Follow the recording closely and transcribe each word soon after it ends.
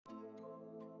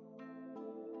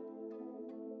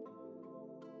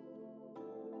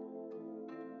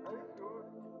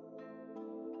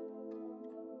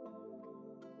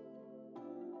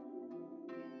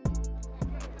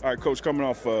All right, Coach, coming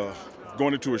off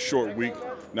going into a short week,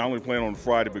 not only playing on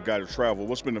Friday but got to travel,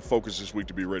 what's been the focus this week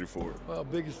to be ready for it? Well,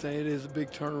 biggest thing, it is a big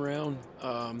turnaround,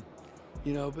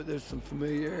 but there's some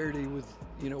familiarity with,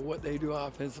 what they do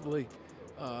offensively.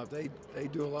 They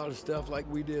do a lot of stuff like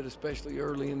we did, especially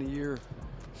early in the year.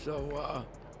 So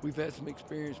we've had some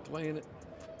experience playing it.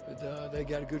 But they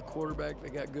got a good quarterback. They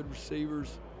got good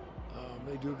receivers.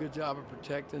 They do a good job of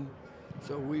protecting.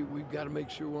 So we've got to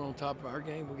make sure we're on top of our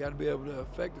game. We've got to be able to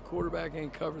affect the quarterback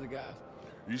and cover the guys.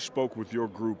 You spoke with your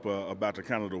group about the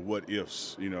kind of the what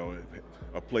ifs,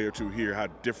 a play or two here, how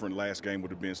different last game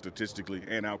would have been statistically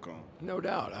and outcome. No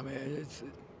doubt. I mean, it's the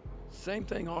same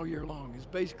thing all year long. It's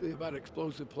basically about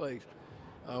explosive plays.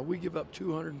 We give up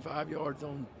 205 yards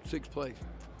on 6 plays,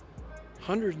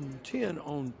 110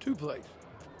 on 2 plays.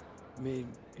 I mean,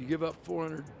 you give up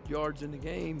 400 yards in the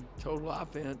game, total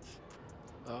offense,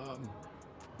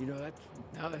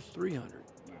 that's 300.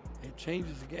 It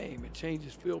changes the game. It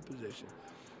changes field position.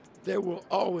 There will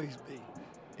always be,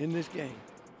 in this game,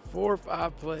 4 or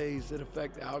 5 plays that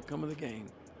affect the outcome of the game.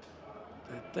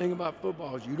 The thing about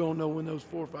football is you don't know when those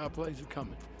 4 or 5 plays are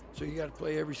coming. So you got to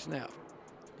play every snap,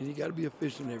 and you got to be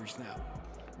efficient every snap.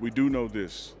 We do know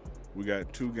this. We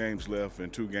got 2 games left,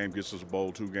 and 2 games gets us a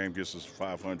bowl, 2 games gets us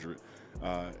 500.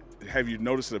 Have you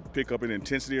noticed a pickup in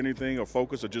intensity or anything, or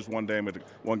focus, or just one game at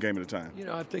a time?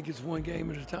 I think it's one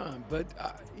game at a time. But,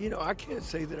 I can't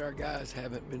say that our guys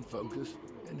haven't been focused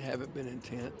and haven't been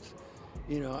intense.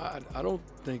 I don't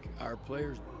think our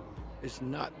players, it's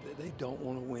not that they don't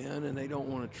want to win and they don't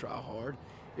want to try hard.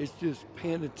 It's just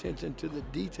paying attention to the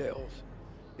details.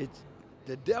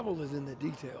 The devil is in the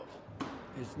details.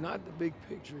 It's not the big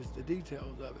picture, it's the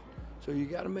details of it. So you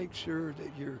got to make sure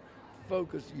that you're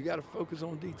focused. You got to focus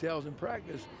on details in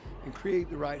practice and create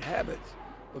the right habits,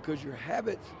 because your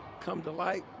habits come to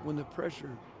light when the pressure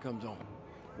comes on.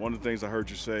 One of the things I heard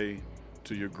you say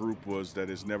to your group was that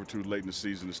it's never too late in the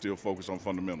season to still focus on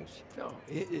fundamentals. No,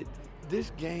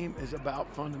 this game is about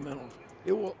fundamentals.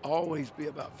 It will always be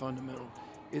about fundamentals.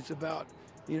 It's about,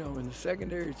 in the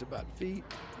secondary, it's about feet,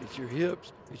 it's your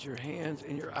hips, it's your hands,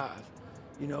 and your eyes.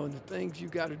 And the things you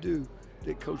got to do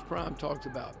that Coach Prime talks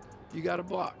about. You got to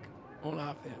block on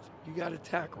offense. You got to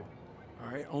tackle,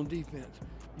 all right, on defense.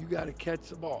 You got to catch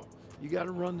the ball. You got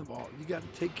to run the ball. You got to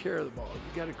take care of the ball.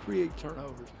 You got to create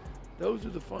turnovers. Those are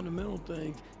the fundamental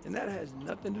things, and that has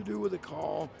nothing to do with a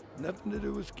call, nothing to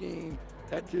do with scheme.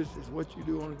 That just is what you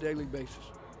do on a daily basis.